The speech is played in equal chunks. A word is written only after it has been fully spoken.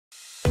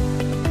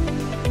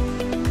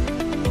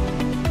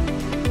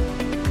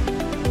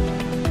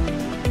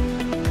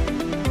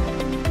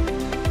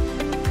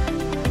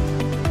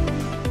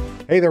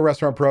Hey there,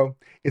 Restaurant Pro.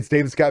 It's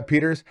David Scott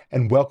Peters,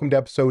 and welcome to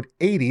episode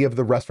 80 of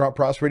the Restaurant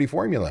Prosperity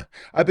Formula.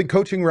 I've been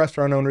coaching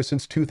restaurant owners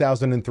since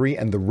 2003,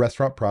 and the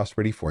Restaurant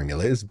Prosperity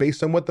Formula is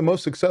based on what the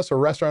most successful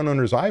restaurant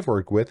owners I've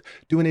worked with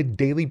do on a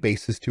daily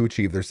basis to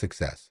achieve their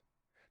success.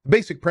 The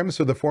basic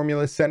premise of the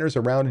formula centers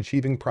around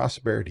achieving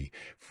prosperity,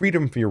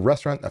 freedom for your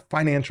restaurant, and the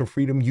financial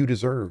freedom you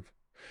deserve.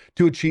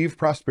 To achieve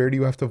prosperity,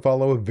 you have to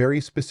follow a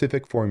very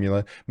specific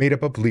formula made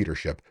up of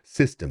leadership,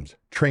 systems,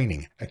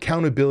 training,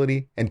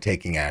 accountability, and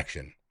taking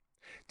action.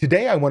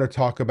 Today, I want to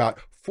talk about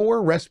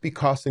 4 recipe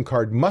costing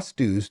card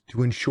must-dos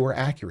to ensure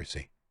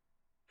accuracy.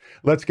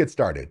 Let's get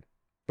started.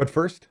 But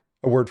first,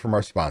 a word from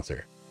our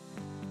sponsor.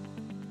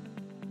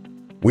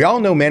 We all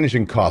know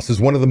managing costs is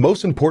one of the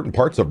most important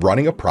parts of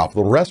running a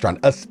profitable restaurant,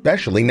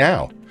 especially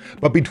now.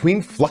 But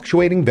between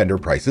fluctuating vendor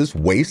prices,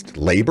 waste,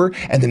 labor,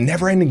 and the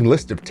never-ending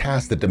list of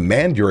tasks that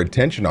demand your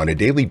attention on a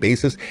daily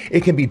basis,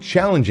 it can be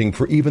challenging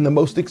for even the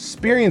most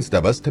experienced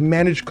of us to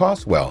manage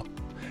costs well.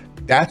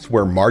 That's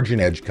where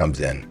Margin Edge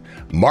comes in.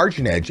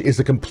 Margin Edge is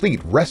a complete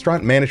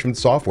restaurant management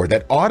software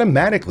that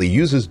automatically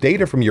uses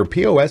data from your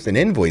POS and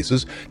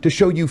invoices to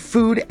show you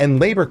food and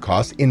labor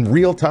costs in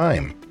real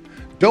time.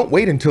 Don't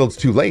wait until it's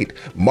too late.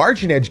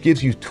 Margin Edge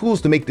gives you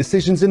tools to make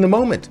decisions in the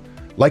moment,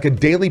 like a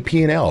daily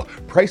P&L,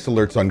 price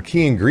alerts on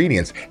key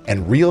ingredients,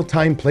 and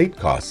real-time plate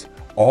costs,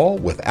 all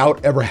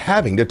without ever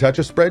having to touch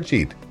a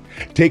spreadsheet.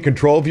 Take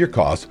control of your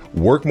costs,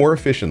 work more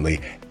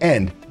efficiently,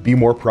 and be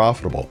more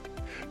profitable.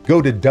 Go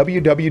to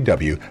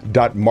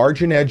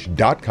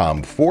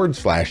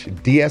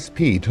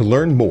www.marginedge.com/DSP to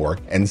learn more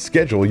and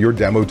schedule your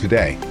demo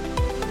today.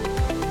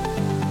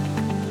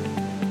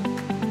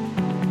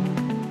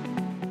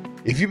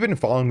 If you've been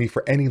following me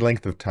for any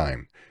length of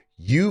time,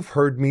 you've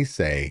heard me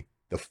say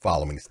the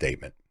following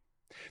statement.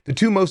 The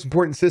 2 most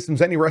important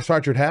systems any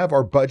restaurant should have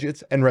are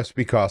budgets and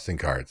recipe costing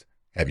cards.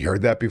 Have you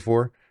heard that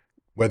before?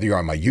 Whether you're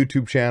on my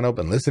YouTube channel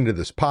and listen to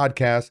this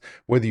podcast,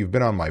 whether you've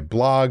been on my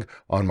blog,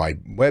 on my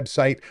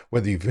website,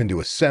 whether you've been to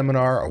a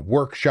seminar, a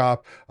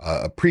workshop,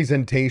 a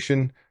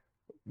presentation,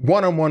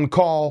 one-on-one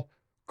call,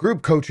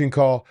 group coaching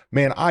call,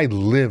 man, I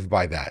live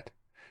by that.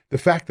 The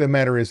fact of the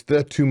matter is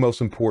the 2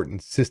 most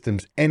important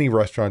systems any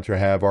restaurant should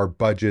have are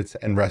budgets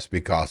and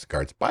recipe cost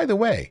cards. By the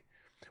way,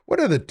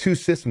 what are the 2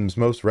 systems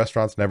most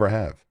restaurants never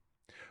have?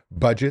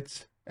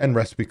 Budgets and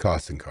recipe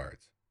costing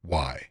cards.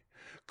 Why?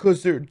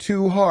 Because they're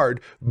too hard.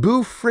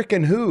 Boo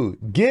frickin' who?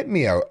 Get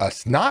me a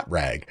snot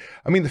rag.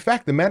 I mean, the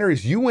fact of the matter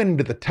is you went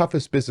into the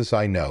toughest business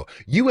I know.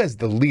 You as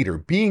the leader,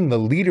 being the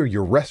leader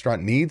your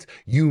restaurant needs,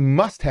 you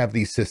must have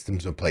these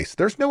systems in place.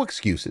 There's no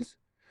excuses.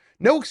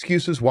 No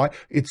excuses why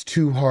it's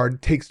too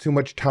hard, takes too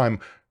much time.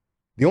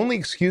 The only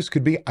excuse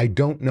could be, I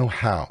don't know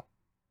how.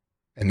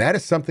 And that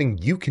is something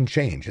you can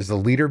change. As the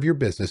leader of your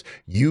business,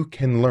 you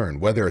can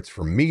learn, whether it's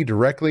from me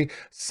directly,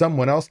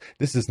 someone else.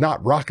 This is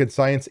not rocket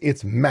science,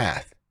 it's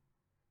math.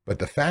 But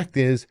the fact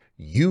is,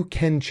 you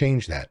can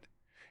change that.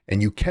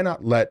 And you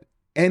cannot let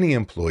any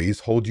employees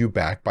hold you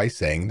back by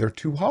saying they're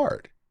too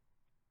hard.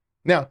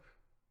 Now,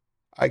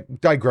 I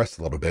digress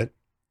a little bit.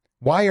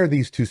 Why are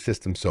these 2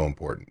 systems so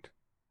important?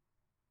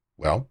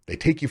 Well, they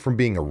take you from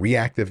being a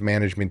reactive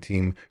management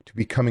team to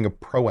becoming a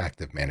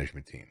proactive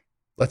management team.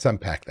 Let's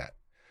unpack that.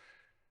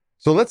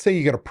 So let's say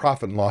you get a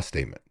profit and loss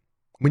statement.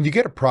 When you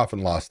get a profit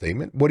and loss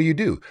statement, what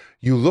do?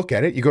 You look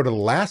at it, you go to the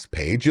last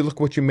page, you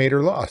look what you made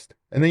or lost,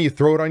 and then you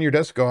throw it on your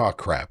desk, go, oh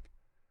crap.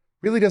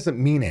 Really doesn't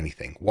mean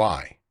anything.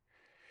 Why?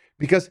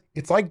 Because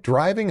it's like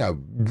driving a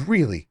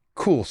really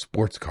cool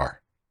sports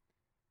car.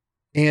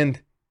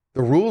 And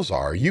the rules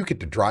are you get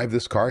to drive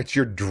this car. It's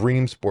your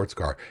dream sports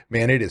car.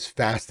 Man, it is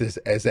fast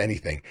as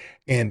anything.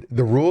 And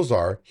the rules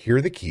are, here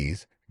are the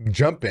keys.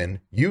 Jump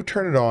in, you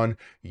turn it on,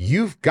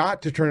 you've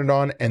got to turn it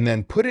on and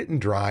then put it in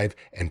drive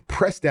and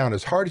press down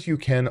as hard as you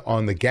can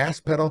on the gas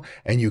pedal,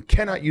 and you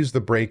cannot use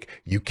the brake,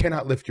 you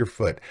cannot lift your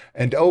foot.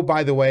 And oh,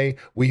 by the way,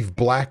 we've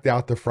blacked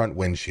out the front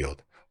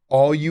windshield.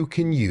 All you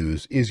can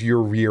use is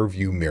your rear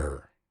view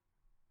mirror.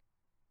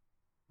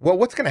 Well,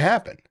 what's going to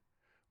happen?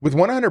 With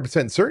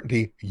 100%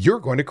 certainty, you're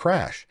going to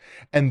crash.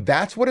 And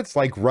that's what it's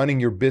like running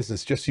your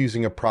business just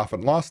using a profit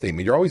and loss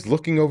statement. You're always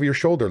looking over your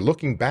shoulder,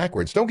 looking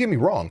backwards. Don't get me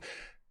wrong.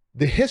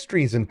 The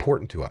history is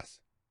important to us.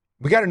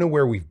 We got to know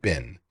where we've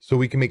been so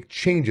we can make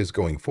changes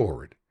going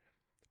forward.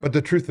 But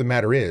the truth of the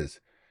matter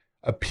is,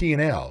 a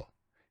P&L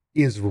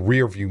is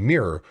rear view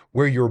mirror,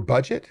 where your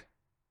budget,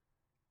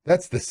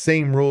 that's the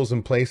same rules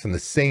in place in the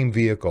same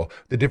vehicle.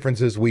 The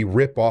difference is we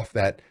rip off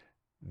that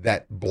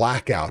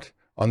blackout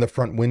on the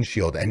front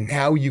windshield, and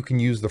now you can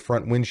use the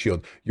front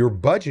windshield. Your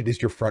budget is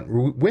your front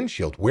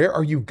windshield. Where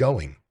are you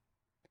going?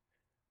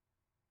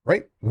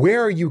 Right?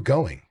 Where are you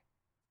going?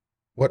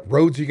 What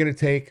roads are you going to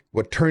take?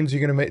 What turns are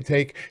you going to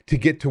take to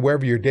get to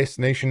wherever your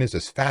destination is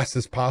as fast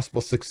as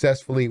possible,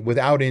 successfully,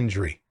 without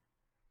injury?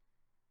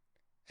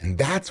 And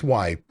that's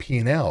why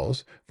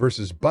P&Ls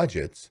versus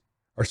budgets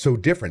are so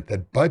different,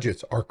 that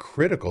budgets are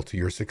critical to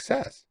your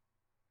success.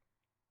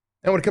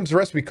 Now, when it comes to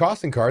recipe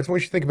costing cards, I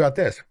want you to think about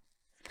this.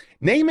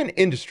 Name an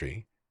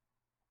industry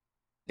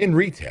in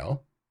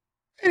retail,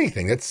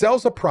 anything that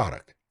sells a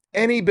product,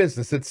 any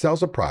business that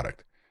sells a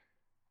product,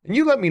 and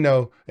you let me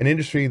know an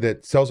industry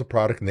that sells a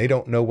product and they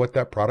don't know what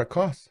that product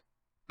costs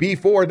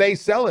before they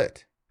sell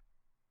it.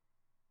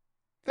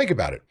 Think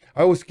about it.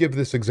 I always give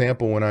this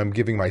example when I'm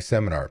giving my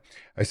seminar.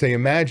 I say,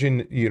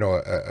 imagine,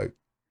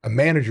 a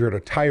manager at a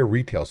tire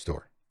retail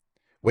store.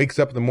 Wakes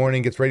up in the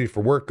morning, gets ready for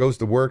work, goes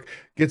to work,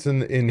 gets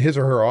in his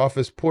or her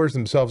office, pours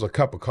themselves a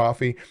cup of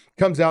coffee,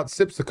 comes out,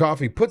 sips the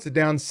coffee, puts it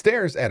down,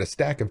 stares at a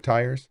stack of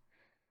tires.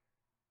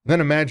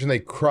 Then imagine they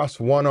cross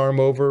one arm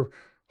over,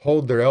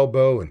 hold their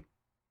elbow, and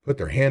put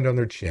their hand on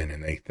their chin,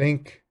 and they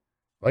think,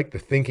 like the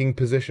thinking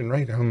position,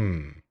 right?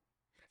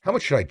 How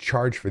much should I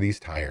charge for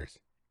these tires?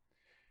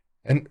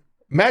 And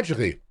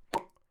magically,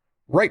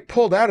 right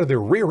pulled out of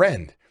their rear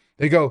end,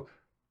 they go,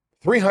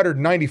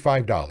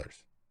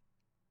 $395.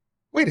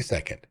 Wait a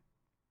second.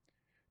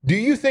 Do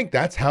you think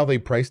that's how they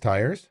price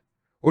tires?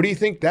 Or do you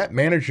think that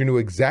manager knew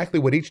exactly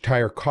what each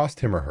tire cost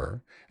him or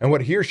her and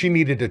what he or she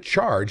needed to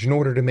charge in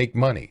order to make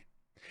money?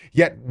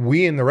 Yet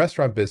we in the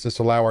restaurant business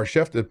allow our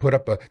chef to put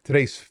up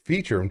today's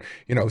feature,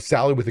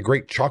 salad with a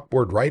great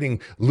chalkboard writing,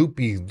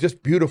 loopy,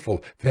 just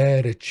beautiful,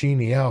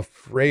 fettuccine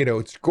Alfredo.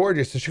 It's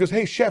gorgeous. And she goes,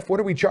 hey, chef,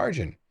 what are we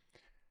charging?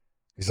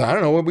 He says, I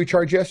don't know what we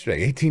charged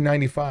yesterday,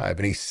 $18.95.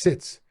 And he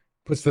sits,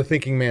 puts the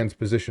thinking man's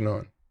position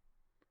on.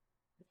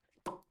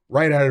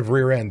 Right out of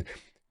rear end,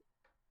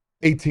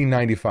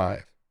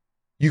 $18.95.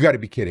 You got to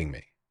be kidding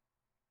me.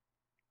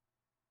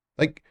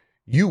 Like,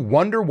 you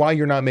wonder why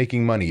you're not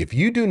making money. If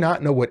you do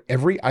not know what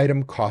every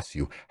item costs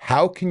you,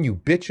 how can you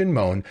bitch and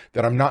moan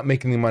that I'm not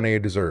making the money I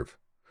deserve?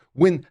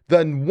 When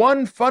the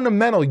one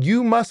fundamental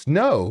you must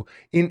know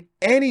in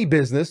any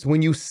business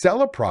when you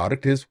sell a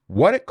product is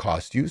what it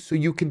costs you so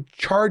you can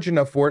charge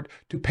enough for it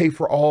to pay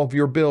for all of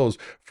your bills,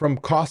 from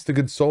cost of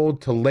goods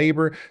sold to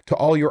labor to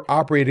all your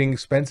operating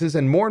expenses,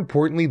 and more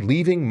importantly,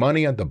 leaving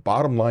money on the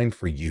bottom line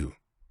for you.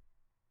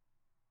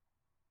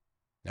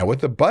 Now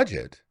with the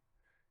budget,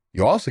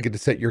 you also get to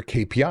set your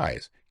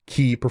KPIs,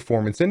 key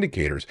performance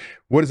indicators.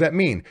 What does that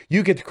mean?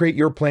 You get to create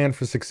your plan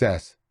for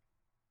success.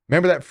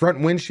 Remember that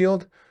front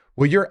windshield?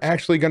 Well, you're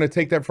actually going to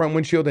take that front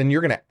windshield and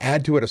you're going to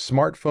add to it a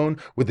smartphone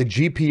with a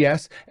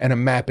GPS and a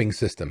mapping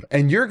system.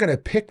 And you're going to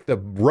pick the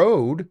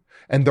road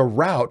and the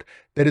route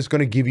that is going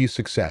to give you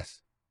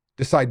success.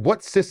 Decide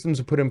what systems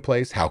to put in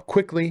place, how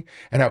quickly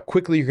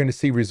you're going to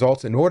see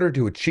results in order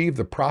to achieve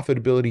the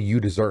profitability you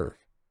deserve.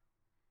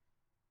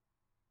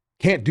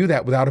 Can't do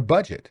that without a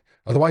budget.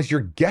 Otherwise, you're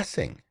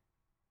guessing.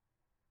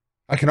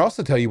 I can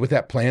also tell you with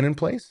that plan in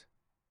place,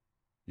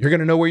 you're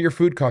going to know where your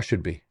food cost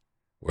should be,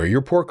 where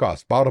your pour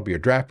costs, bottled beer,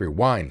 draft beer,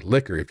 wine,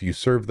 liquor, if you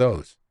serve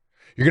those.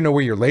 You're going to know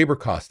where your labor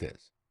cost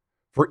is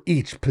for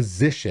each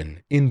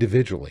position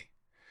individually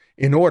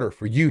in order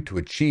for you to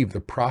achieve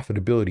the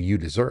profitability you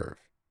deserve.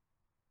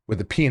 With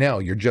the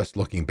P&L, you're just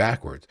looking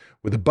backwards.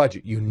 With a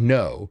budget, you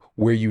know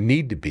where you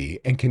need to be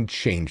and can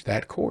change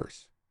that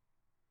course.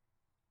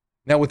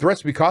 Now, with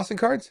recipe costing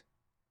cards,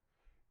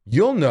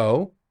 you'll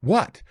know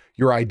what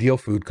your ideal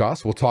food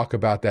costs. We'll talk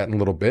about that in a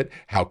little bit,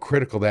 how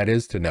critical that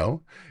is to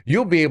know.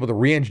 You'll be able to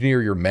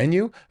re-engineer your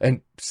menu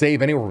and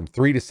save anywhere from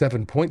 3 to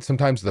 7 points,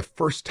 sometimes the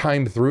first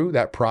time through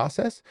that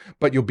process,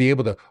 but you'll be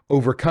able to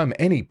overcome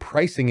any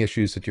pricing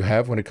issues that you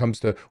have when it comes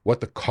to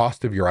what the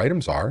cost of your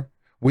items are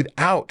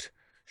without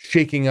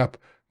shaking up,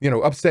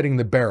 upsetting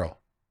the barrel.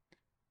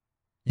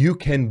 You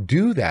can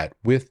do that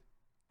with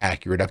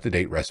accurate,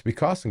 up-to-date recipe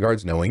costing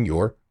cards, knowing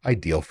your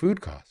ideal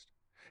food cost.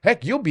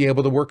 Heck, you'll be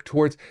able to work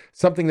towards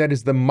something that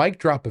is the mic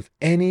drop of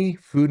any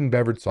food and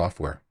beverage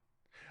software.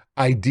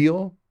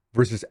 Ideal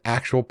versus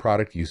actual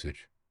product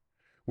usage.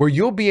 Where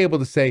you'll be able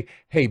to say,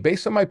 hey,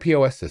 based on my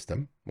POS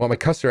system, what my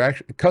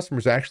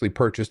customers actually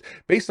purchased,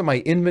 based on my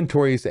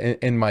inventories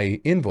and my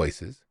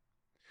invoices,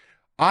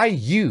 I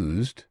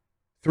used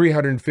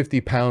 350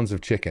 pounds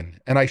of chicken,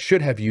 and I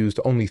should have used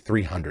only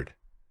 300.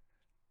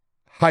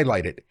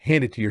 Highlight it,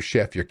 hand it to your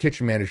chef, your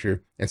kitchen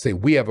manager, and say,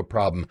 we have a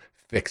problem,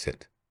 fix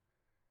it.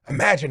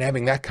 Imagine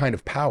having that kind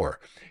of power.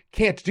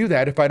 Can't do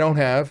that if I don't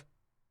have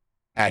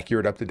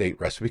accurate,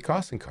 up-to-date recipe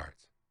costing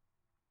cards.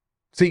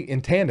 See,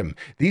 in tandem,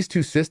 these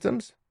two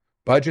systems,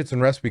 budgets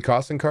and recipe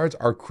costing cards,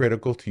 are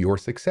critical to your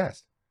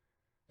success.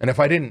 And if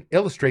I didn't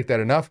illustrate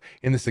that enough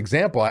in this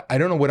example, I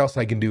don't know what else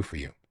I can do for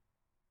you.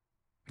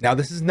 Now,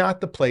 this is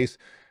not the place,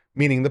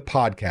 meaning the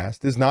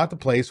podcast, is not the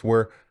place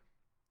where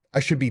I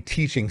should be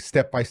teaching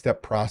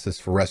step-by-step process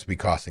for recipe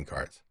costing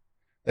cards.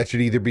 That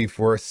should either be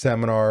for a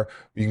seminar.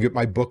 You can get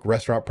my book,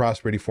 Restaurant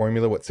Prosperity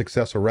Formula, What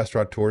Successful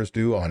Restaurateurs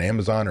Do, on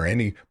Amazon or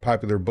any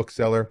popular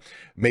bookseller.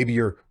 Maybe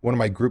you're one of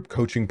my group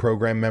coaching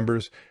program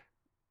members.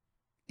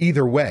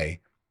 Either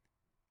way,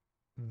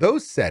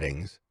 those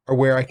settings are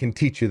where I can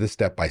teach you the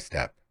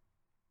step-by-step.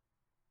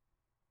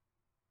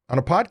 On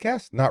a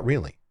podcast, not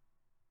really.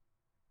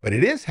 But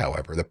it is,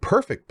 however, the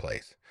perfect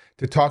place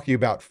to talk to you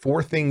about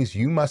 4 things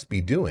you must be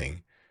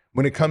doing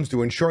when it comes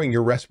to ensuring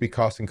your recipe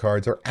costing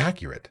cards are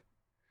accurate.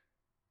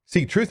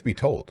 See, truth be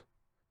told,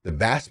 the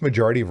vast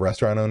majority of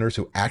restaurant owners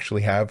who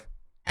actually have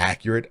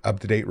accurate,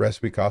 up-to-date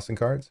recipe costing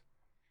cards,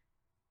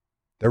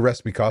 their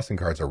recipe costing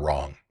cards are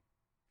wrong.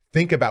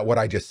 Think about what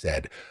I just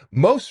said.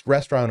 Most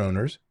restaurant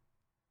owners,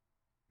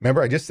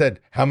 remember I just said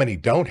how many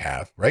don't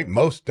have, right?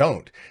 Most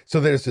don't. So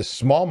there's this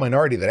small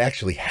minority that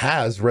actually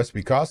has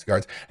recipe costing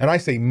cards. And I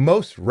say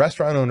most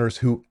restaurant owners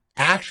who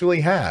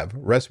actually have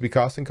recipe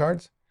costing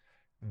cards,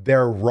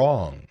 they're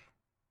wrong.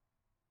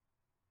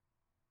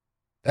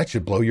 That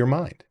should blow your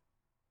mind.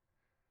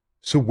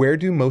 So where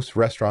do most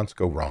restaurants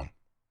go wrong?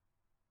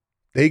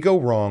 They go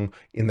wrong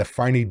in the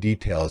finer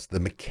details, the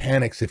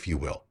mechanics, if you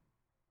will,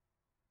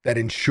 that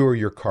ensure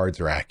your cards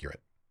are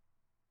accurate.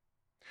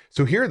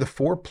 So here are the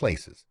four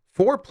places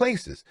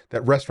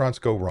that restaurants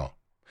go wrong.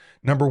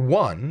 Number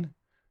one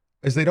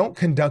is they don't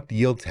conduct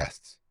yield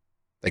tests.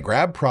 They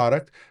grab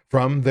product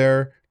from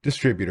their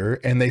distributor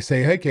and they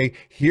say, okay,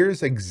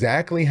 here's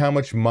exactly how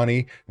much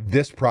money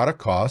this product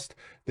cost.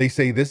 They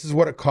say this is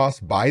what it costs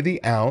by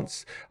the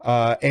ounce,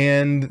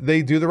 and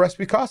they do the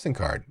recipe costing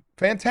card.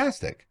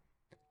 Fantastic.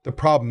 The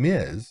problem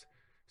is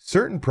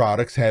certain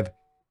products have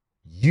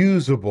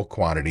usable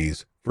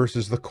quantities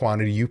versus the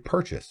quantity you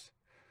purchase.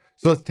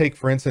 So let's take,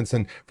 for instance,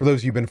 and for those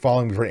of you who've been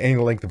following me for any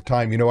length of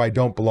time, you know I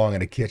don't belong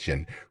in a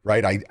kitchen,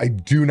 right? I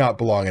do not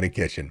belong in a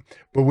kitchen.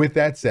 But with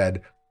that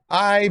said,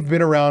 I've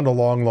been around a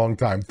long, long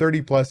time,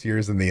 30 plus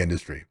years in the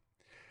industry.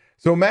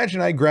 So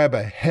imagine I grab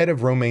a head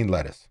of romaine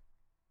lettuce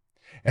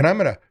and I'm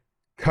going to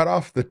cut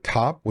off the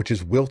top, which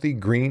is wilty,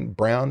 green,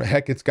 brown.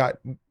 Heck, it's got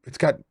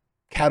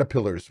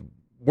caterpillars,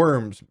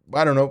 worms,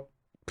 I don't know,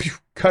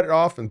 cut it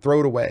off and throw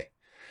it away.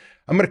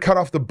 I'm going to cut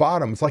off the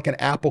bottom. It's like an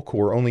apple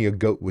core only a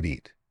goat would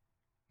eat.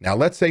 Now,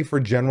 let's say for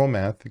general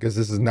math, because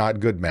this is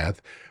not good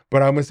math,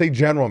 but I'm going to say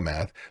general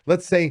math.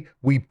 Let's say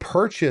we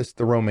purchased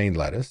the romaine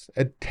lettuce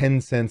at 10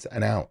 cents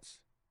an ounce,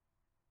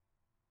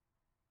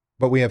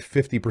 but we have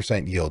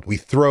 50% yield. We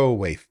throw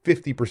away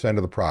 50%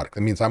 of the product.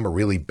 That means I'm a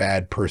really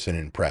bad person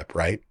in prep,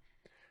 right?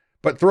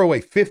 But throw away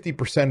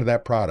 50% of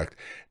that product.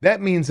 That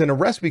means in a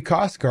recipe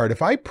cost card,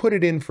 if I put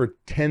it in for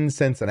 10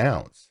 cents an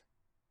ounce,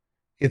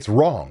 it's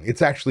wrong.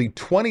 It's actually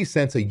 20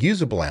 cents a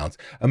usable ounce.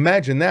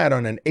 Imagine that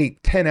on an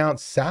 8-10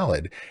 ounce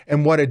salad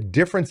and what a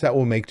difference that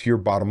will make to your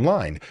bottom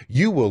line.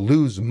 You will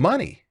lose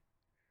money,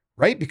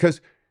 right?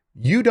 Because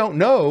you don't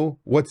know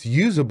what's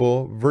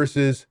usable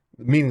versus,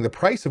 meaning the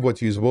price of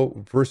what's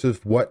usable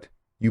versus what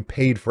you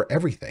paid for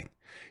everything.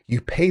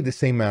 You pay the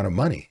same amount of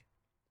money,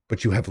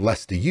 but you have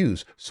less to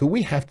use. So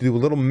we have to do a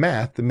little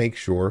math to make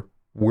sure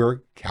we're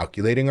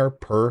calculating our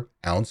per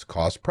ounce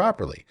cost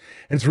properly.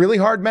 And it's really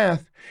hard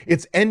math.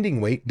 It's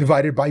ending weight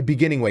divided by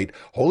beginning weight.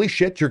 Holy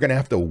shit, you're going to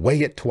have to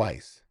weigh it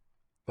twice.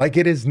 Like,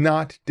 it is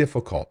not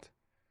difficult.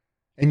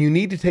 And you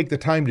need to take the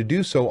time to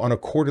do so on a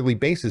quarterly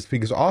basis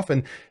because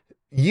often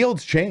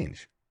yields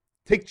change.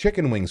 Take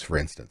chicken wings, for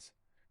instance.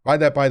 Buy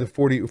that by the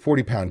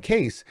 40 pound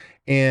case.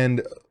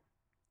 And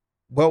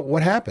well,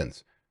 what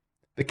happens?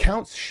 The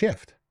counts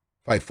shift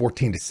by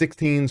 14 to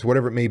 16s,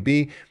 whatever it may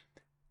be.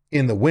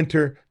 In the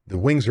winter, the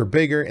wings are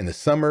bigger. In the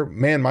summer,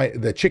 man,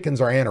 the chickens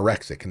are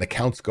anorexic and the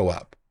counts go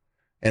up.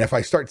 And if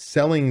I start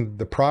selling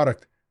the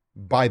product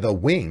by the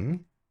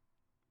wing,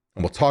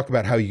 and we'll talk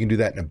about how you can do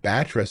that in a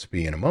batch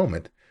recipe in a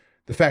moment,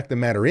 the fact of the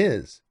matter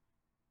is,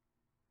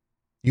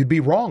 you'd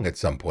be wrong at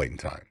some point in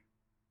time.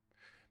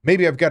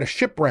 Maybe I've got a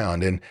ship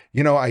round and,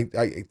 you know, I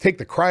take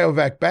the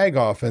cryovac bag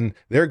off and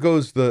there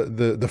goes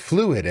the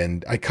fluid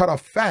and I cut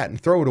off fat and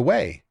throw it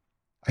away.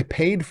 I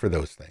paid for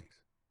those things.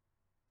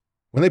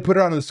 When they put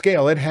it on the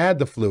scale, it had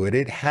the fluid,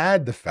 it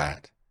had the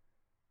fat.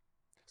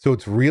 So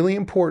it's really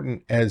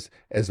important as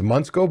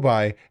months go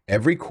by,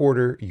 every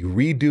quarter you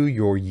redo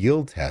your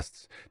yield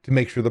tests to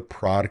make sure the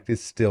product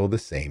is still the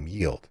same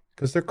yield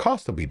because their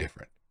cost will be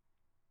different.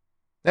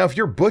 Now, if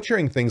you're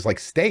butchering things like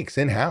steaks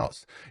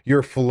in-house,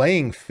 you're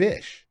filleting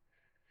fish,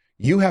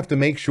 you have to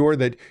make sure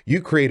that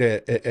you create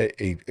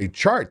a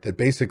chart that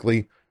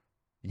basically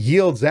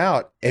yields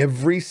out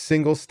every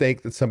single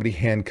steak that somebody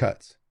hand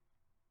cuts.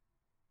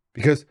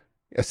 Because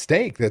a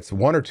steak that's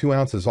 1 or 2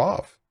 ounces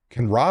off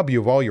can rob you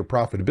of all your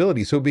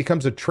profitability. So it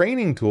becomes a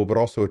training tool, but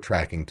also a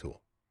tracking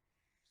tool.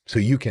 So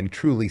you can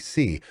truly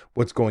see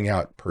what's going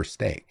out per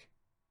steak.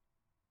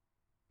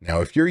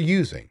 Now, if you're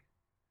using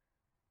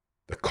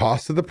the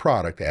cost of the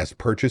product as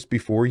purchased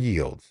before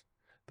yields,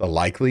 the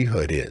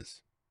likelihood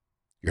is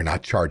you're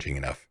not charging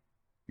enough.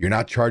 You're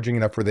not charging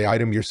enough for the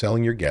item you're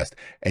selling your guest,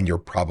 and you're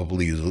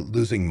probably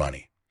losing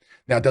money.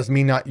 Now, it doesn't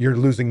mean you're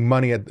losing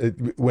money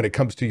when it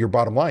comes to your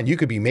bottom line. You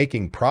could be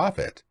making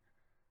profit,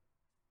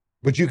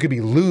 but you could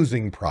be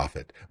losing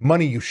profit,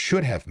 money you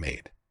should have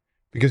made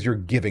because you're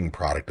giving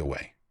product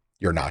away.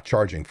 You're not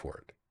charging for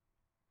it.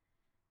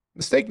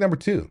 Mistake number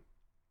 2.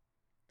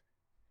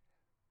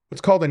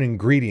 What's called an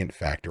ingredient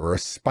factor or a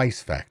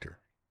spice factor.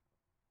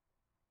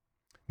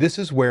 This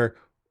is where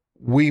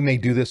we may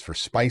do this for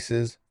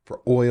spices,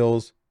 for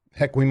oils.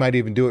 Heck, we might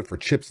even do it for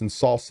chips and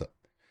salsa.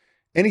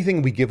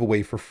 Anything we give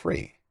away for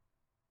free.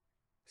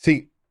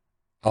 See,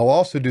 I'll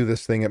also do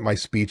this thing at my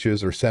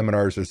speeches or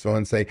seminars or so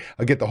and say,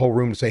 I'll get the whole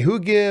room to say, who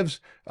gives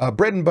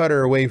bread and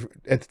butter away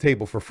at the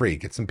table for free?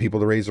 Get some people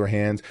to raise their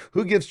hands.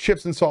 Who gives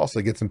chips and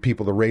salsa? Get some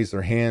people to raise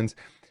their hands.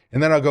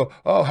 And then I'll go,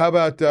 oh, how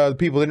about the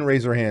people didn't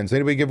raise their hands?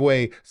 Anybody give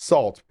away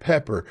salt,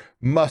 pepper,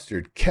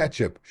 mustard,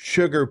 ketchup,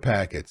 sugar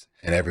packets?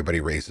 And everybody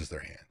raises their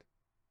hand.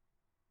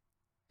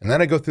 And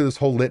then I go through this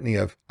whole litany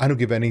of, I don't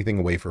give anything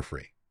away for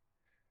free.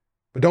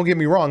 But don't get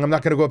me wrong, I'm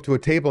not going to go up to a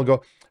table and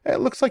go, hey, it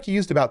looks like you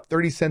used about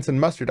 30 cents in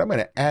mustard. I'm going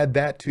to add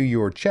that to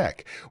your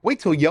check. Wait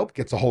till Yelp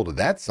gets a hold of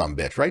that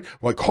sumbitch, right?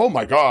 Like, oh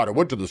my God, I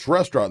went to this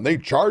restaurant and they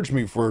charged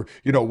me for,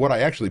 what I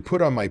actually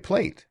put on my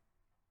plate.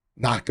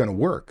 Not going to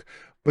work.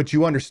 But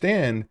you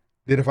understand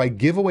that if I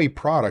give away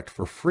product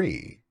for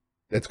free,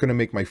 that's going to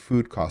make my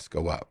food costs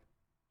go up.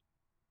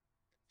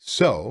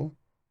 So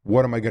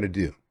what am I going to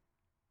do?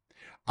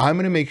 I'm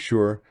going to make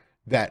sure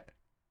that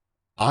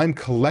I'm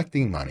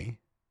collecting money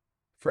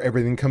for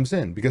everything that comes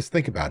in. Because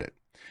think about it.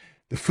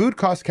 The food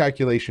cost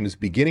calculation is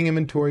beginning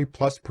inventory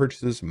plus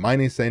purchases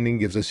minus ending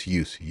gives us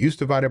use. Use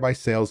divided by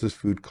sales is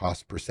food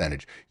cost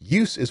percentage.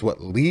 Use is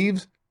what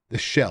leaves the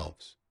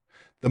shelves.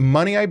 The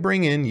money I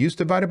bring in, use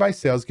divided by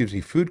sales, gives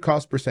me food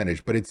cost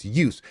percentage, but it's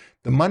use.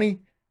 The money,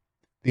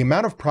 the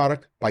amount of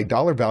product by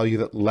dollar value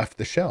that left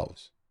the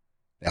shelves.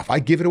 Now, if I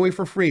give it away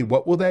for free,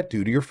 what will that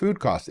do to your food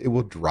costs? It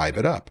will drive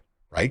it up,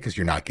 right? Because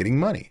you're not getting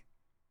money.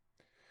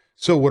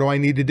 So what do I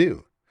need to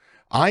do?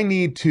 I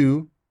need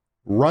to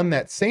run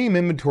that same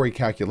inventory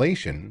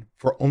calculation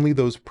for only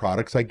those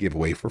products I give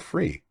away for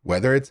free,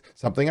 whether it's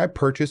something I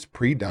purchase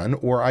pre-done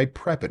or I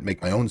prep it,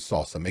 make my own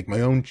salsa, make my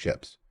own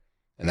chips.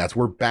 And that's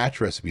where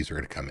batch recipes are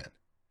going to come in.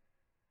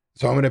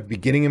 So I'm going to have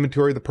beginning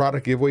inventory of the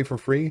product I give away for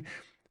free.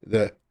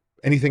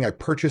 Anything I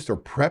purchased or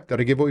prepped that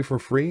I give away for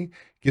free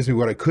gives me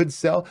what I could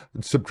sell.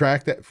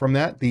 Subtract that from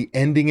that, the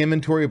ending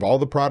inventory of all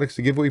the products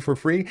I give away for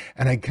free.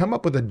 And I come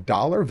up with a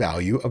dollar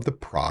value of the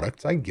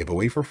products I give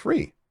away for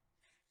free.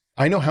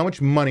 I know how much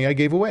money I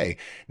gave away.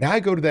 Now I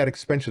go to that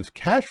expensive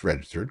cash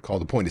register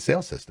called the point of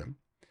sale system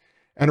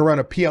and I run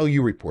a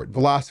PLU report,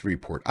 velocity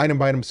report, item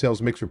by item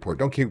sales mix report.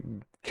 Don't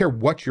care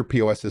what your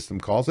POS system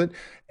calls it,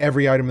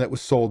 every item that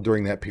was sold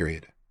during that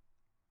period.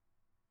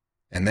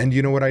 And then do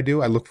you know what I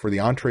do? I look for the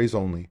entrees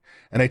only,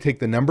 and I take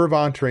the number of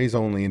entrees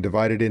only and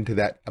divide it into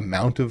that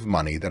amount of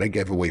money that I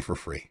gave away for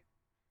free.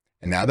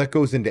 And now that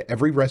goes into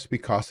every recipe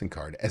costing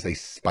card as a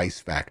spice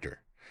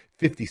factor.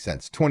 50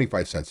 cents,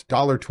 25 cents,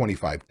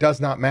 $1.25, does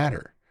not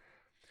matter.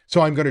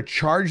 So I'm going to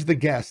charge the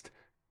guest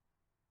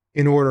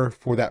in order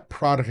for that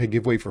product I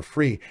give away for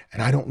free,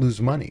 and I don't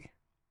lose money.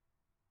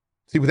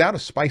 See, without a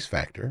spice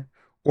factor,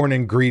 or an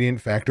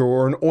ingredient factor,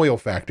 or an oil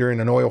factor, and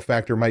an oil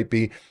factor might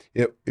be,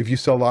 if you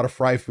sell a lot of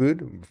fry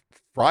food,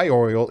 fry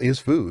oil is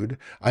food.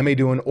 I may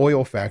do an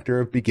oil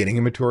factor of beginning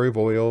inventory of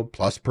oil,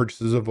 plus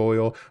purchases of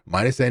oil,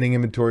 minus ending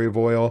inventory of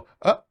oil.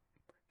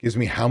 Gives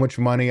me how much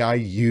money I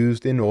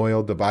used in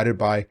oil divided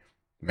by,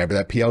 remember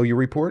that PLU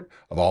report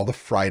of all the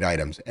fried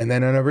items. And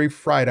then on every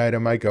fried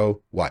item, I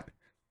go, what?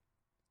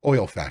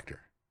 Oil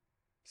factor.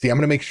 See, I'm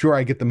going to make sure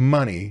I get the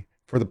money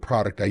for the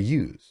product I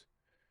use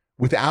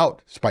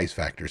without spice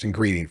factors,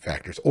 ingredient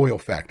factors, oil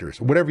factors,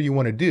 whatever you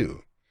want to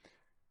do.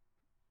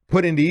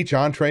 Put into each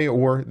entree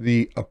or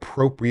the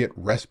appropriate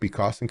recipe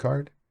costing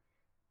card.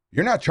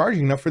 You're not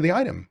charging enough for the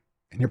item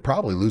and you're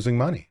probably losing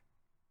money.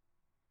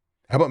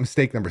 How about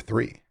mistake number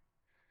 3?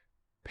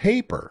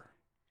 Paper.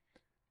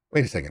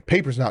 Wait a second.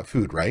 Paper's not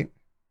food, right?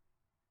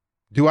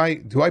 Do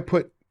I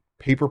put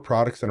paper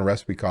products in a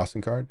recipe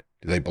costing card?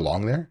 Do they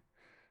belong there?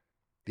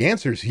 The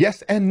answer is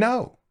yes and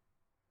no.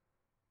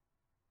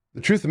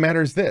 The truth of the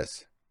matter is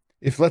this.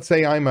 If let's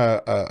say I'm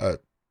a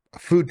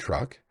food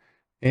truck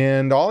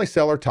and all I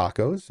sell are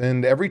tacos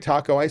and every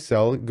taco I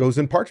sell goes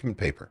in parchment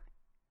paper,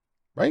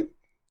 right?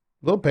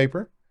 Little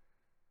paper.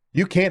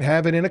 You can't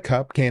have it in a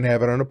cup, can't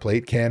have it on a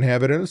plate, can't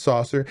have it in a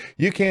saucer.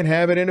 You can't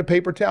have it in a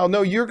paper towel.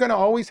 No, you're going to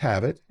always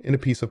have it in a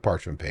piece of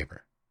parchment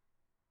paper.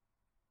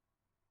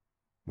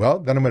 Well,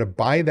 then I'm going to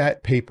buy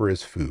that paper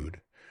as food.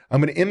 I'm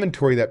going to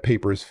inventory that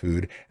paper as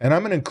food, and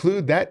I'm going to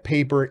include that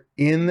paper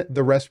in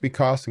the recipe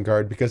costing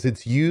card because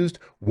it's used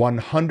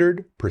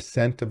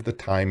 100% of the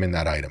time in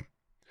that item.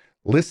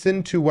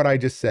 Listen to what I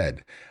just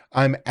said.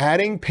 I'm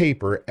adding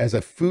paper as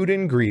a food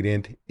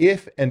ingredient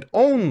if and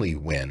only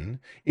when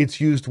it's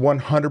used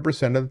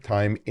 100% of the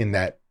time in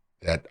that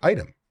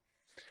item.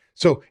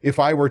 So if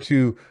I were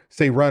to,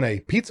 say, run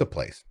a pizza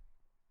place,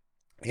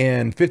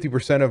 and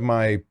 50% of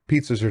my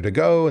pizzas are to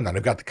go, and then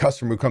I've got the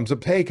customer who comes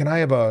up, hey,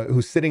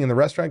 who's sitting in the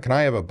restaurant, can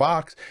I have a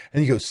box?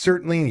 And you go,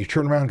 certainly, and you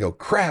turn around and go,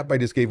 crap, I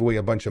just gave away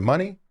a bunch of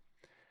money.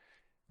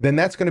 Then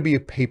that's going to be a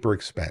paper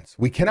expense.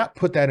 We cannot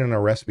put that in a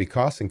recipe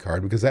costing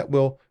card because that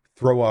will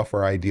throw off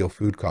our ideal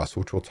food costs,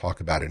 which we'll talk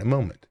about in a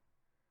moment.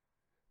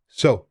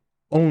 So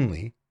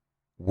only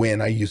when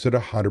I use it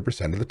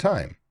 100% of the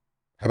time.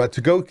 How about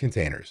to-go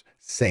containers?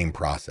 Same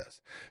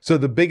process. So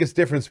the biggest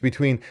difference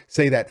between,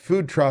 say, that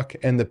food truck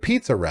and the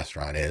pizza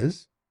restaurant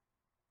is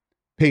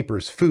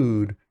paper's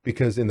food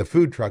because in the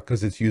food truck,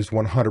 because it's used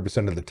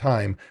 100% of the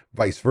time,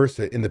 vice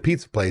versa. In the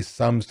pizza place,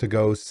 some's to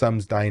go,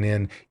 some's dine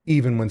in,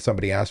 even when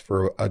somebody asks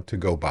for a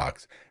to-go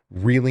box.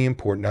 Really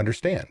important to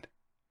understand.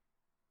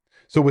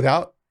 So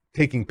without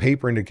taking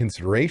paper into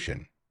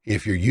consideration,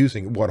 if you're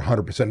using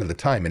 100% of the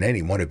time in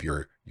any one of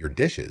your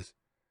dishes,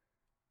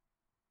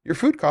 your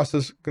food cost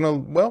is going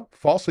to, well,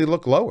 falsely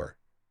look lower.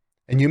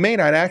 And you may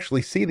not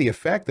actually see the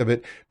effect of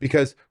it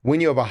because when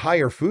you have a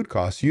higher food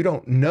cost, you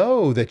don't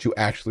know that you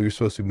actually are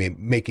supposed to be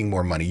making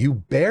more money. You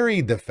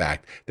buried the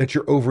fact that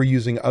you're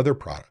overusing other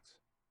products.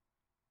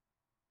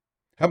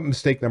 How about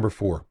mistake number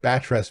 4?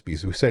 Batch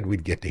recipes. We said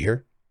we'd get to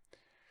here.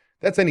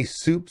 That's any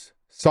soups,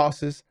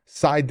 sauces,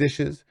 side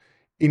dishes,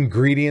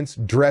 ingredients,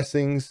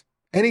 dressings,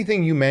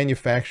 anything you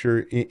manufacture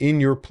in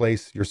your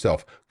place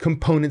yourself.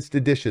 Components to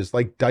dishes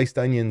like diced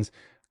onions,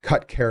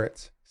 cut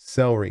carrots,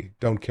 celery,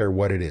 don't care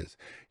what it is.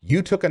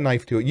 You took a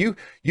knife to it.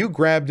 You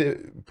grabbed a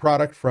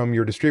product from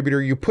your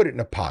distributor, you put it in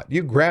a pot.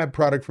 You grabbed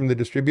product from the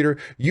distributor,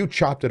 you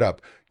chopped it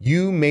up.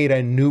 You made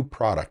a new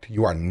product.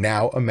 You are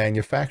now a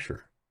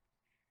manufacturer.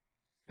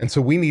 And so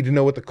we need to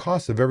know what the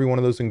costs of every one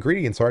of those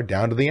ingredients are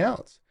down to the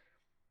ounce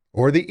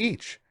or the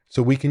each,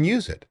 so we can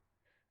use it.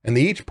 And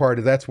the each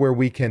part, that's where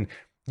we can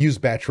use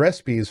batch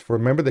recipes for,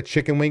 remember the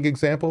chicken wing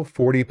example,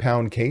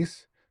 40-pound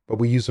case, but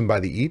we use them by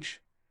the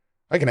each.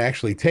 I can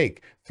actually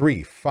take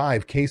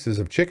 3-5 cases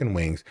of chicken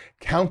wings,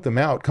 count them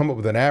out, come up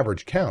with an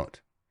average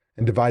count,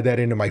 and divide that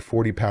into my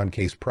 40-pound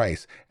case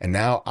price. And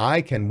now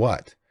I can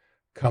what?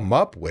 Come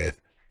up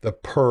with the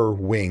per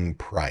wing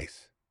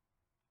price.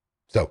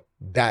 So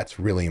that's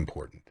really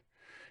important.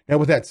 Now,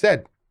 with that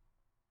said,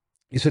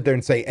 you sit there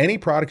and say any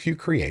products you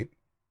create,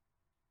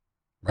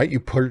 right? You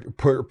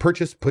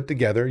purchase, put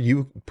together,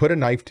 you put a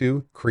knife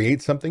to,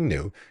 create something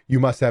new,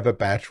 you must have a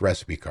batch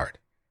recipe card.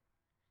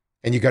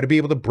 And you got to be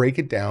able to break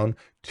it down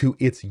to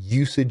its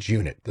usage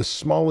unit, the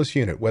smallest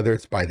unit, whether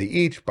it's by the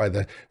each, by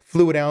the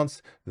fluid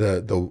ounce,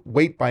 the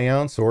weight by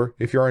ounce, or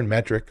if you're in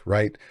metric,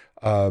 right?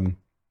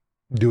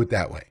 Do it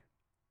that way.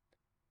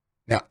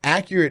 Now,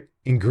 accurate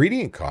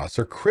ingredient costs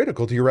are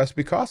critical to your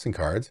recipe costing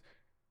cards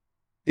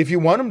if you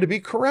want them to be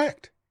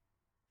correct.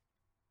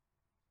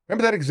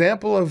 Remember that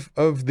example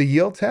of the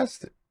yield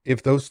test?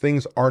 If those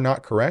things are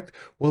not correct,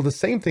 well, the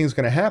same thing is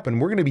going to happen.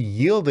 We're going to be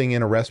yielding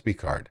in a recipe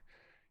card.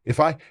 If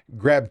I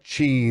grab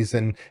cheese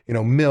and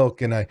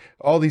milk and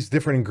all these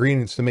different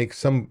ingredients to make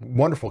some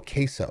wonderful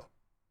queso,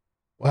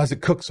 well, as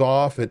it cooks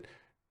off, it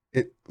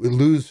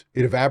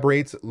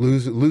evaporates,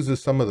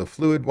 loses some of the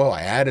fluid. Well,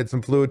 I added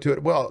some fluid to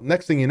it. Well,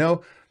 next thing you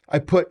know, I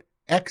put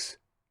X,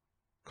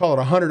 call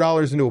it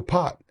 $100 into a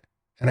pot,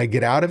 and I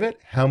get out of it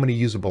how many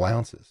usable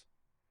ounces?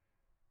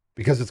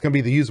 Because it's going to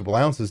be the usable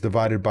ounces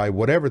divided by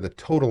whatever the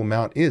total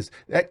amount is.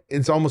 That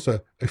it's almost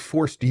a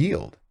forced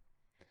yield.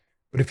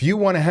 But if you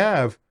want to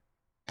have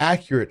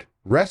accurate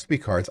recipe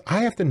cards, I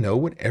have to know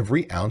what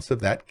every ounce of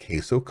that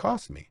queso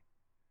cost me.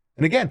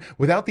 And again,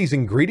 without these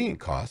ingredient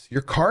costs,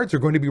 your cards are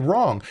going to be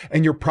wrong,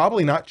 and you're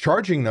probably not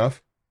charging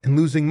enough and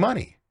losing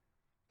money.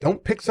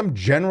 Don't pick some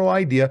general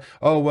idea.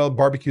 Oh, well,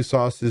 barbecue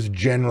sauce is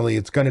generally,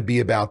 it's going to be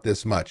about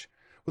this much.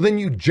 Well, then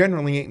you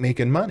generally ain't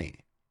making money.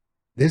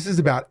 This is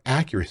about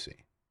accuracy.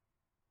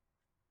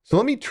 So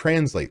let me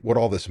translate what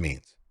all this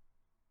means.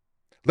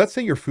 Let's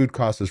say your food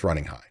cost is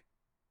running high,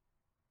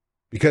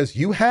 because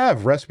you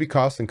have recipe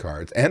costing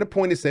cards and a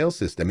point of sale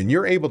system, and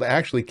you're able to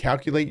actually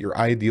calculate your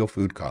ideal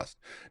food cost.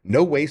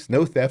 No waste,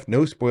 no theft,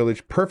 no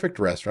spoilage, perfect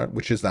restaurant,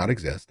 which does not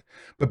exist,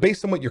 but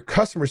based on what your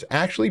customers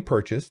actually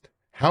purchased,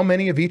 how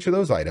many of each of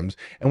those items,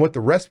 and what the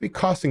recipe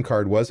costing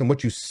card was and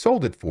what you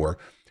sold it for,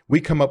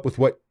 we come up with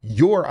what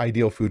your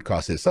ideal food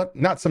cost is.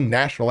 Not some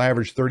national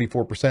average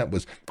 34%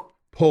 was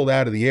pulled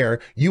out of the air.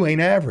 You ain't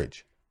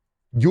average.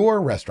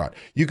 Your restaurant.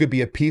 You could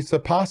be a pizza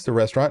pasta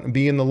restaurant and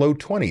be in the low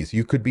 20s.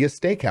 You could be a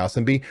steakhouse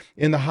and be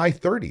in the high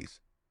 30s.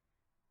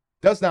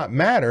 Does not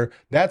matter.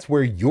 That's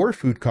where your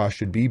food cost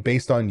should be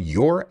based on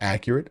your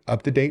accurate,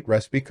 up-to-date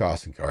recipe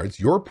costing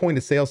cards, your point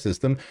of sale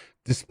system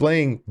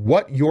displaying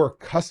what your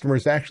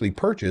customers actually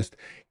purchased,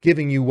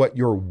 giving you what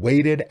your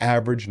weighted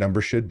average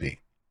number should be,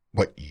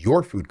 what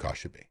your food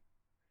cost should be.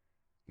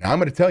 Now I'm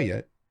going to tell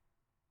you,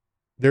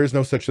 there is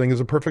no such thing as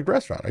a perfect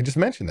restaurant. I just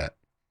mentioned that.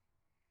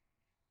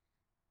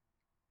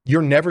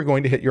 You're never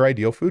going to hit your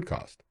ideal food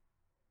cost.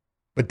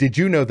 But did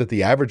you know that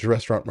the average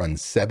restaurant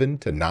runs 7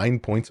 to 9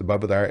 points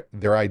above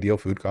their ideal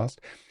food cost?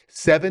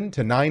 7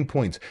 to 9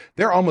 points.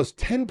 They're almost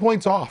 10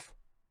 points off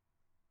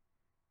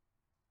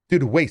due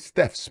to waste,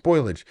 theft,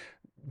 spoilage,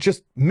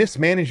 just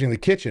mismanaging the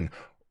kitchen.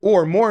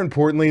 Or more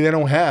importantly, they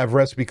don't have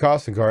recipe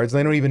costing cards.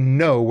 They don't even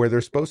know where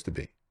they're supposed to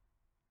be.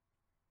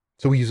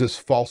 So we use this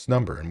false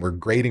number, and we're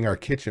grading our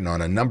kitchen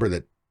on a number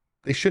that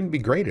they shouldn't be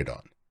graded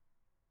on.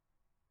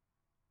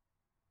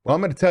 Well,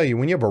 I'm going to tell you,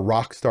 when you have a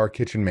rock star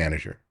kitchen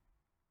manager,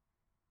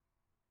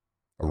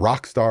 a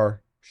rock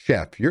star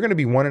chef, you're going to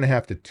be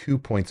 1.5 to 2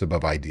 points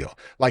above ideal.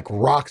 Like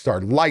rock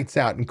star, lights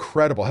out,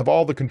 incredible, have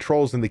all the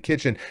controls in the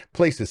kitchen,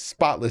 place is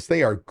spotless.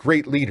 They are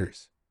great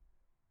leaders.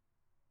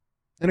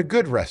 And a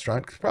good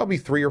restaurant, probably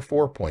 3 or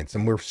 4 points,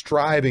 and we're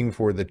striving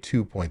for the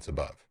 2 points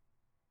above.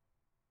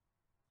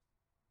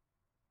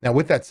 Now,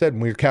 with that said,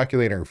 when you're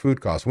calculating our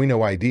food costs, we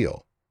know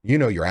ideal. You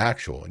know your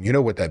actual, and you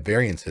know what that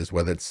variance is,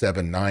 whether it's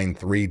 7, 9,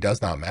 3,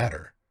 does not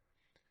matter.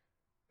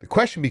 The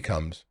question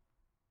becomes,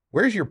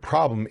 where's your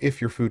problem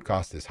if your food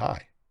cost is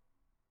high?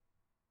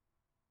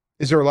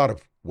 Is there a lot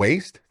of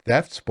waste,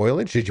 theft,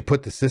 spoilage? Did you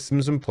put the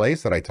systems in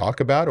place that I talk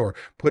about or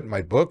put in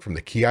my book from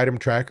the key item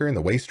tracker and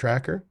the waste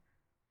tracker?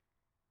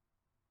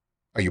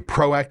 Are you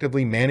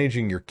proactively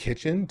managing your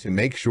kitchen to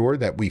make sure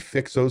that we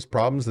fix those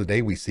problems the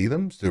day we see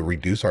them to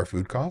reduce our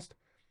food cost?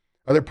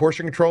 Are there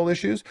portion control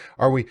issues?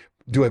 Do we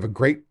have a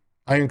great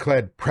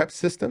ironclad prep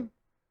system?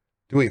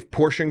 Do we have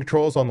portion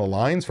controls on the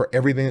lines for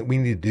everything that we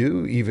need to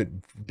do,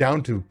 even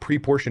down to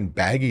pre-portioned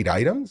bag-eat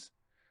items,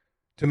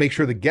 to make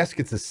sure the guest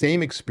gets the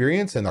same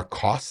experience and our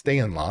costs stay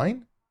in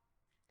line?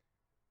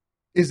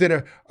 Is it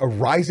a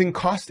rising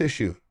cost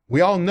issue? We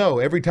all know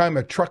every time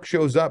a truck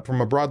shows up from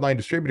a broadline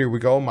distributor, we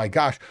go, oh my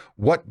gosh,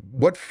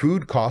 what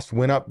food cost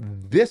went up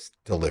this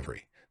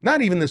delivery?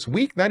 Not even this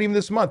week, not even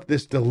this month,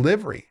 this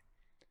delivery.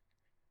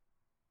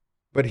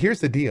 But here's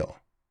the deal.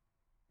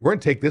 We're going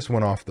to take this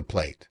one off the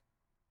plate,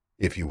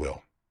 if you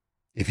will.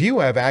 If you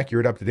have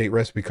accurate, up-to-date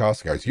recipe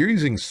cost cards, you're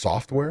using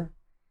software,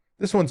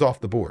 this one's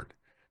off the board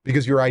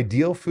because your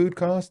ideal food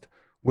cost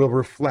will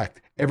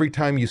reflect every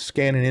time you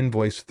scan an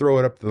invoice, throw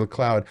it up to the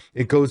cloud,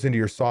 it goes into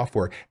your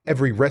software.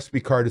 Every recipe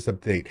card is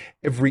up to date.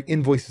 Every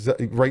invoice has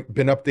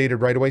been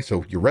updated right away.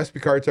 So your recipe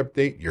card's up to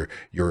date,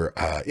 your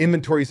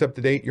inventory is up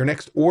to date, your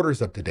next order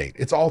is up to date.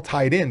 It's all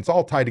tied in. It's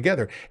all tied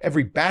together.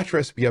 Every batch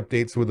recipe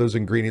updates with those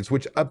ingredients,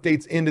 which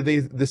updates into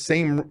the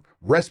same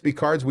recipe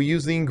cards we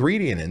use the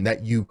ingredient in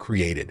that you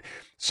created.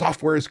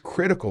 Software is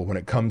critical when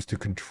it comes to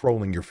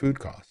controlling your food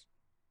costs.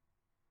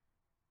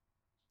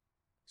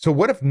 So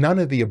what if none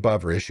of the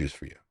above are issues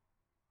for you?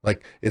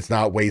 Like it's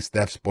not waste,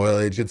 theft,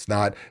 spoilage, it's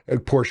not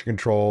portion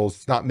controls,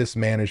 it's not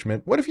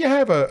mismanagement. What if you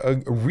have a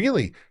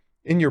really,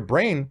 in your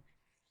brain,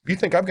 you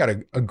think I've got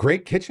a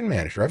great kitchen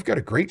manager, I've got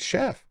a great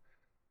chef,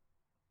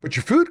 but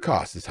your food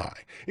cost is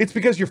high. It's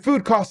because your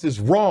food cost is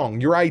wrong.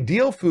 Your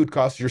ideal food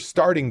cost, your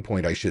starting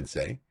point, I should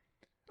say,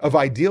 of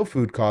ideal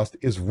food cost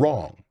is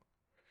wrong.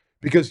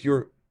 Because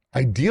your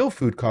ideal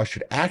food cost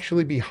should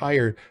actually be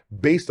higher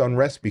based on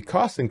recipe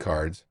costing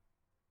cards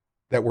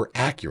that were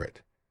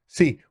accurate.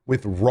 See,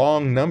 with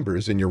wrong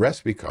numbers in your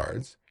recipe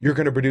cards, you're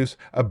going to produce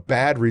a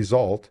bad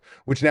result,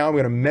 which now I'm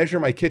going to measure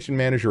my kitchen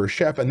manager or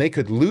chef, and they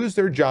could lose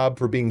their job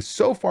for being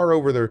so far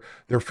over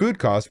their food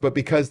costs, but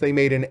because they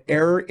made an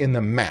error in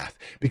the math,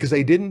 because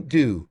they didn't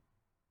do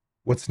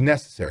what's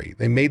necessary.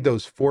 They made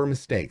those 4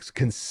 mistakes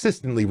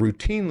consistently,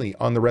 routinely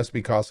on the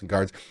recipe costing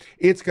cards.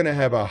 It's going to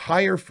have a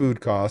higher food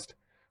cost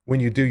when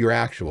you do your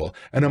actual,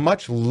 and a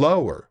much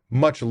lower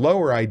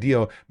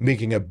ideal,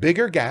 making a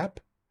bigger gap,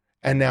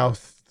 and now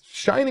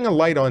shining a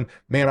light on,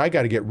 man, I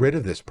got to get rid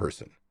of this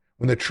person.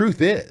 When the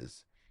truth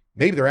is,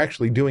 maybe they're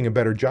actually doing a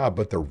better job,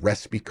 but the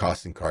recipe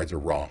costing cards are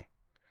wrong.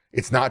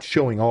 It's not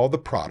showing all the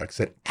products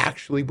that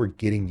actually were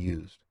getting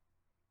used.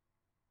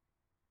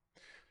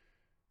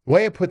 The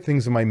way I put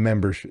things to my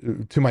members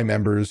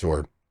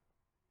or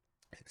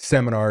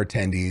seminar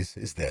attendees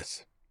is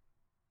this.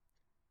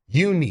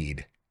 You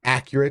need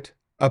accurate,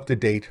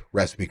 up-to-date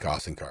recipe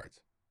costing cards.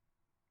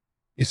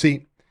 You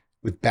see,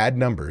 with bad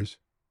numbers,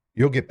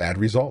 you'll get bad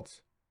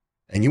results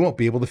and you won't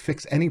be able to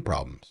fix any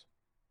problems.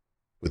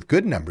 With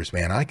good numbers,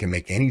 man, I can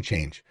make any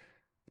change,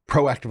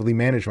 proactively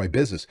manage my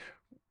business,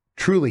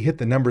 truly hit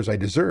the numbers I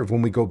deserve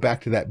when we go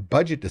back to that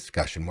budget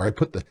discussion where I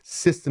put the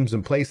systems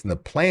in place and the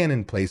plan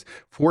in place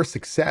for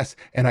success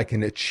and I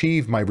can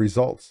achieve my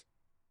results.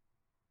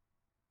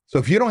 So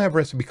if you don't have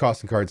recipe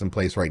costing cards in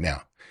place right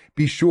now,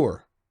 be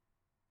sure,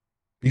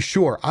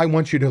 I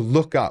want you to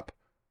look up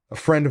a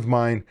friend of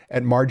mine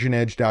at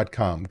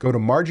marginedge.com. Go to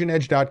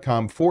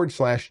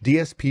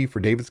marginedge.com/DSP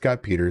for David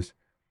Scott Peters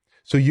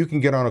so you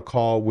can get on a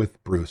call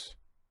with Bruce.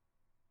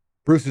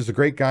 Bruce is a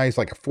great guy. He's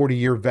like a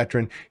 40-year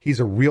veteran. He's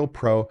a real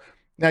pro.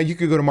 Now, you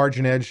could go to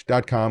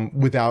marginedge.com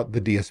without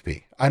the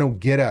DSP. I don't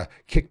get a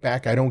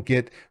kickback. I don't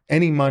get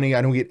any money.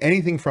 I don't get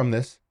anything from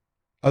this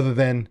other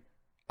than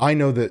I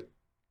know that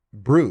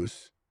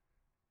Bruce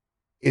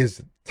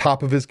is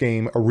top of his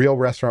game, a real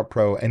restaurant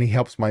pro, and he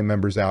helps my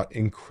members out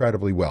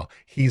incredibly well.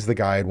 He's the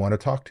guy I'd want to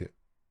talk to.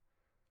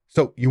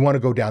 So you want to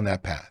go down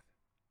that path.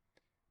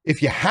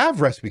 If you have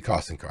recipe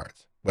costing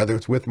cards, whether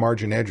it's with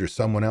Margin Edge or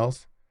someone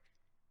else,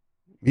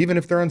 even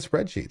if they're on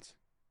spreadsheets,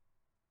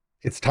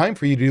 it's time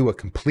for you to do a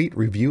complete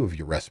review of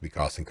your recipe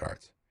costing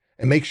cards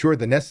and make sure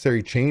the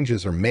necessary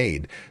changes are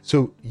made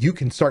so you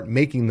can start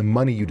making the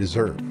money you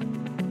deserve.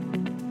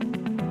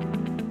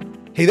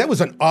 Hey, that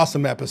was an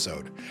awesome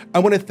episode. I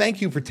want to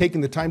thank you for taking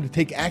the time to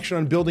take action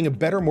on building a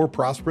better, more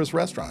prosperous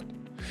restaurant.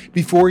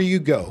 Before you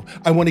go,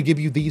 I want to give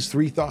you these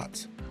 3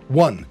 thoughts.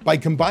 1, by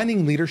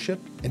combining leadership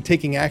and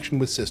taking action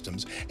with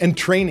systems and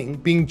training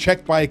being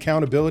checked by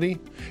accountability,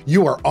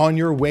 you are on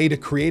your way to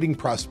creating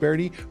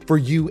prosperity for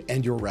you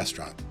and your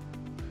restaurant.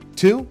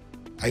 2,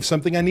 I have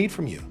something I need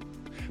from you.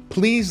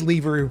 Please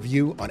leave a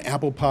review on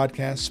Apple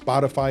Podcasts,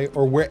 Spotify,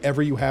 or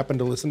wherever you happen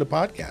to listen to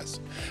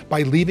podcasts.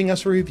 By leaving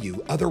us a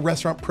review, other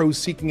restaurant pros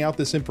seeking out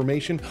this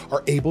information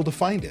are able to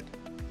find it.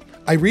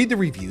 I read the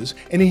reviews,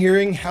 and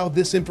hearing how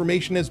this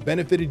information has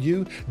benefited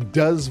you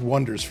does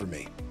wonders for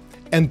me.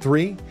 And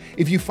 3,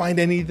 if you find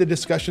any of the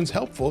discussions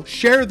helpful,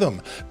 share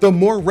them. The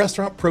more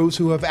restaurant pros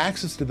who have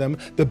access to them,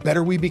 the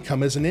better we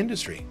become as an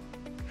industry.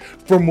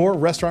 For more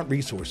restaurant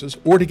resources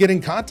or to get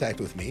in contact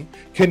with me,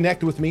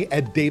 connect with me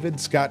at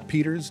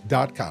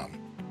davidscottpeters.com.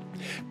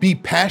 Be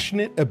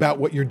passionate about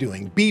what you're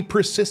doing, be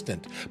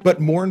persistent,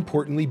 but more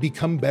importantly,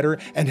 become better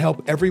and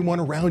help everyone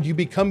around you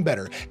become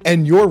better.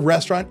 And your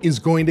restaurant is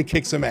going to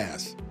kick some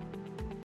ass.